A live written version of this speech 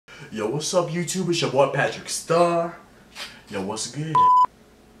Yo, what's up, YouTube? It's your boy PatrickStarrr. Yo, what's good?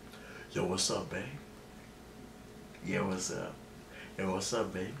 Yo, what's up, babe? Yeah, what's up? Yo, what's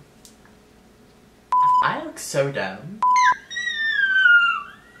up, babe? I look so dumb.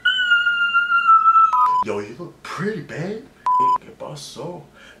 Yo, you look pretty, babe. ¿Qué pasó?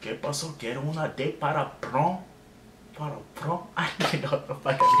 ¿Qué pasó? ¿Quiero una date para prom? Para prom? I don't know what the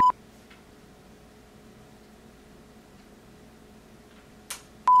fuck I mean.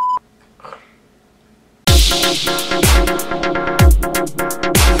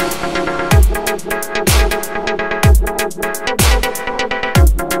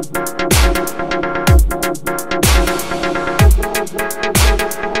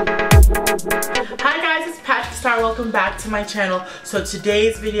 Hi guys, it's PatrickStarrr. Welcome back to my channel. So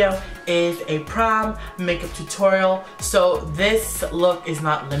today's video is a prom makeup tutorial. So this look is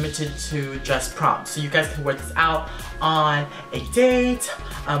not limited to just prom. So you guys can wear this out on a date,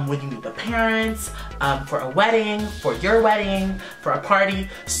 when you meet the parents, for a wedding, for your wedding, for a party.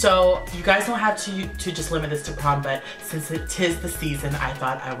 So you guys don't have to just limit this to prom, but since it is the season, I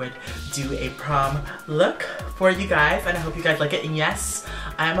thought I would do a prom look for you guys, and I hope you guys like it. And yes,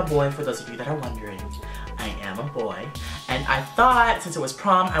 I am a boy, for those of you that are wondering. I am a boy, and I thought since it was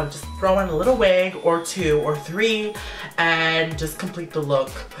prom, I would just throw in a little wig or two or three and just complete the look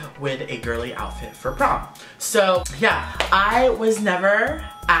with a girly outfit for prom. So yeah, I was never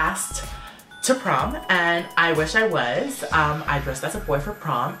asked to prom, and I wish I was. I dressed as a boy for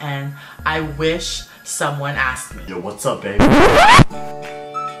prom, and I wish someone asked me. Yo, what's up, babe?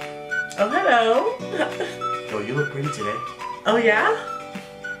 Oh, hello. Yo, you look pretty today. Oh yeah?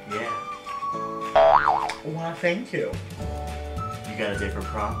 Yeah. Well, thank you. You got a date for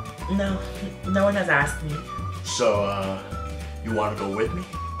prom? No, no one has asked me. So, you wanna go with me?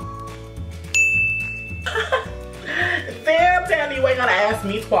 Damn, Tandy, you ain't gotta ask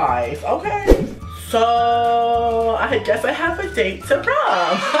me twice, okay? So, I guess I have a date to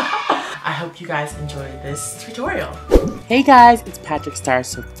prom. I hope you guys enjoyed this tutorial. Hey guys, it's PatrickStarrr.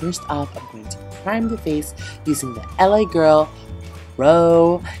 So first off, I'm going to prime the face using the LA Girl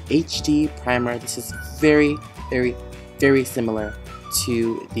Pro HD primer. This is very similar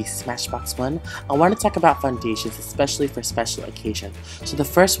to the Smashbox one. I want to talk about foundations, especially for special occasions. So the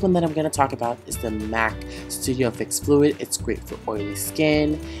first one that I'm going to talk about is the MAC Studio Fix Fluid. It's great for oily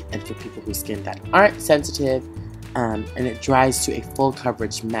skin and for people whose skin that aren't sensitive, and it dries to a full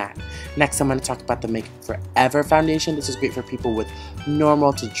coverage matte. Next, I'm going to talk about the Makeup Forever foundation. This is great for people with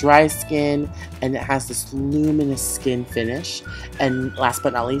normal to dry skin, and it has this luminous skin finish. And last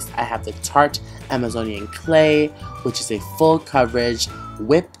but not least, I have the Tarte Amazonian Clay, which is a full coverage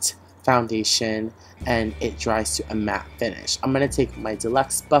whipped foundation, and it dries to a matte finish. I'm going to take my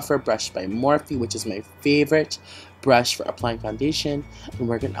Deluxe Buffer brush by Morphe, which is my favorite brush for applying foundation, and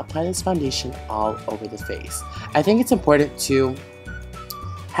we're going to apply this foundation all over the face. I think it's important to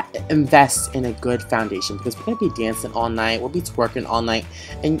invest in a good foundation because we're going to be dancing all night, we'll be twerking all night,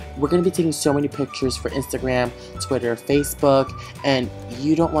 and we're going to be taking so many pictures for Instagram, Twitter, Facebook, and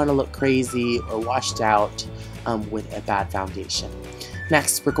you don't want to look crazy or washed out with a bad foundation.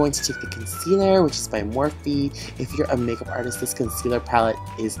 Next, we're going to take the concealer, which is by Morphe. If you're a makeup artist, this concealer palette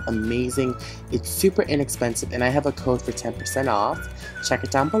is amazing. It's super inexpensive, and I have a code for 10% off. Check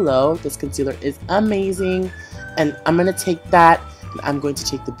it down below. This concealer is amazing. And I'm going to take that, and I'm going to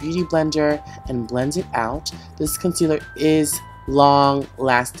take the Beauty Blender and blend it out. This concealer is long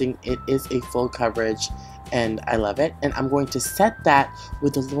lasting. It is a full coverage, and I love it. And I'm going to set that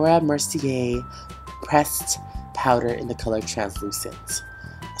with the Laura Mercier pressed powder in the color Translucent.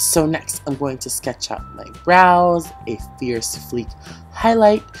 So next, I'm going to sketch out my brows, a fierce fleek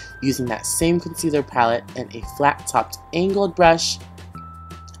highlight using that same concealer palette and a flat-topped angled brush.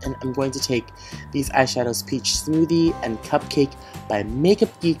 And I'm going to take these eyeshadows Peach Smoothie and Cupcake by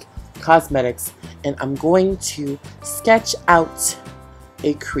Makeup Geek Cosmetics, and I'm going to sketch out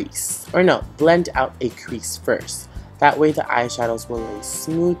a crease, or no, blend out a crease first. That way the eyeshadows will lay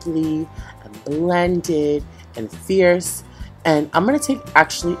smoothly and blended and fierce. And I'm going to take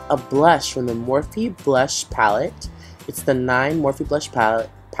actually a blush from the Morphe blush palette. It's the 9 Morphe blush palette,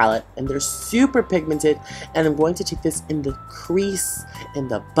 and they're super pigmented, and I'm going to take this in the crease, in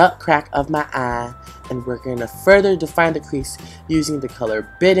the butt crack of my eye, and we're going to further define the crease using the color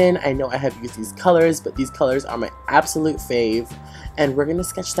Bidden. I know I have used these colors, but these colors are my absolute fave, and we're going to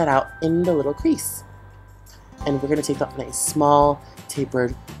sketch that out in the little crease. And we're going to take that on a small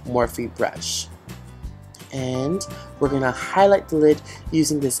tapered Morphe brush. And we're going to highlight the lid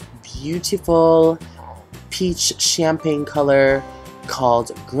using this beautiful peach champagne color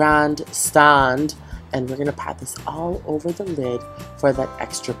called Grand Stand, And we're gonna pat this all over the lid for that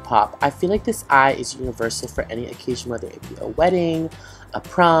extra pop. I feel like this eye is universal for any occasion, whether it be a wedding, a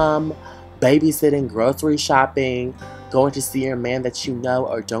prom, babysitting, grocery shopping, going to see your man that you know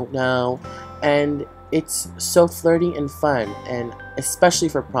or don't know. And it's so flirty and fun, and especially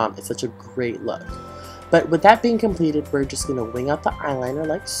for prom, it's such a great look. But with that being completed, we're just going to wing out the eyeliner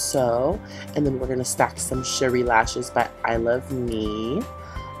like so, and then we're going to stack some Sherry Lashes by I Love Me.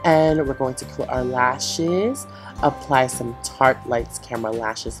 And we're going to curl our lashes, apply some Tarte Lights Camera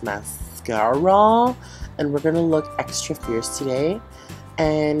Lashes mascara, and we're going to look extra fierce today.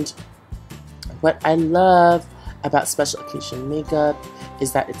 And what I love about special occasion makeup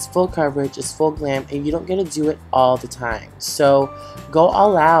is that it's full coverage, it's full glam, and you don't get to do it all the time. So go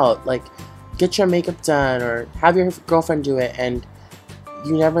all out, like get your makeup done or have your girlfriend do it, and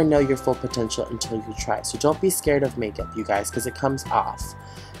you never know your full potential until you try. So don't be scared of makeup, you guys, because it comes off.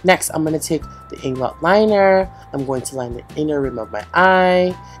 Next, I'm going to take the Inglot liner, I'm going to line the inner rim of my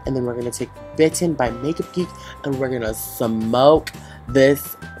eye, and then we're going to take Bitten by Makeup Geek, and we're going to smoke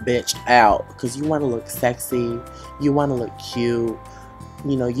this bitch out, because you want to look sexy, you want to look cute,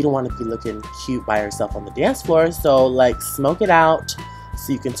 you know, you don't want to be looking cute by yourself on the dance floor, so like smoke it out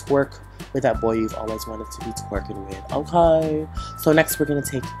so you can twerk with that boy you've always wanted to be twerking with. Okay, so next we're going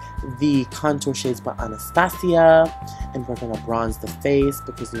to take the contour shades by Anastasia, and we're going to bronze the face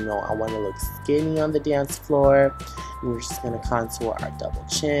because, you know, I want to look skinny on the dance floor. And we're just going to contour our double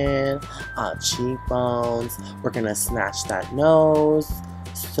chin, our cheekbones. We're going to snatch that nose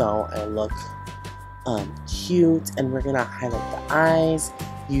so I look cute, and we're going to highlight the eyes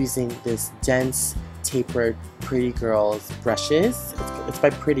using this dense tapered Pretty Girls brushes. It's by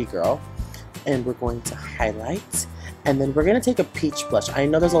Pretty Girl. And we're going to highlight, and then we're going to take a peach blush. I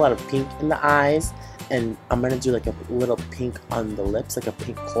know there's a lot of pink in the eyes, and I'm going to do like a little pink on the lips, like a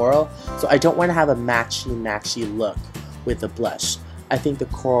pink coral. So I don't want to have a matchy look with the blush. I think the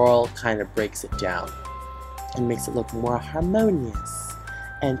coral kind of breaks it down and makes it look more harmonious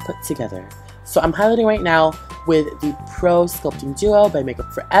and put together. So I'm highlighting right now with the Pro Sculpting Duo by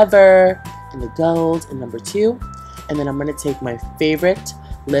Makeup Forever in the gold in number 2. And then I'm going to take my favorite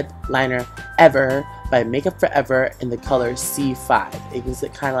lip liner ever by Makeup Forever in the color C5. It gives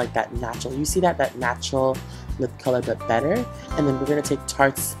it kind of like that natural, you see that natural lip color but better. And then we're going to take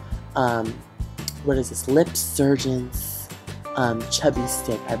Tarte's, what is this, Lip Surgeon's Chubby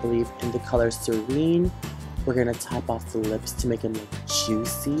Stick, I believe, in the color Serene. We're going to top off the lips to make them look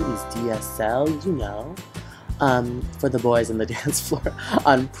juicy, these DSL, you know, for the boys on the dance floor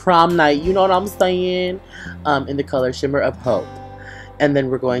on prom night, you know what I'm saying, in the color Shimmer of Hope. And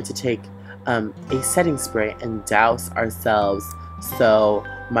then we're going to take a setting spray and douse ourselves so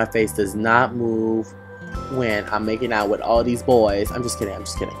my face does not move when I'm making out with all these boys. I'm just kidding.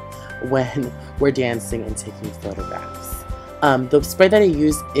 When we're dancing and taking photographs. The spray that I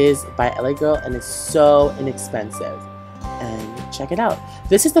use is by LA Girl, and it's so inexpensive. And check it out.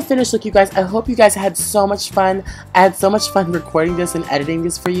 This is the finished look, you guys. I hope you guys had so much fun. I had so much fun recording this and editing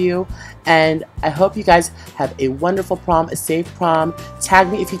this for you. And I hope you guys have a wonderful prom, a safe prom. Tag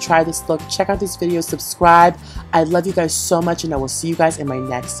me if you try this look. Check out these videos. Subscribe. I love you guys so much, and I will see you guys in my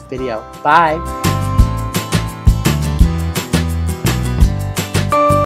next video. Bye.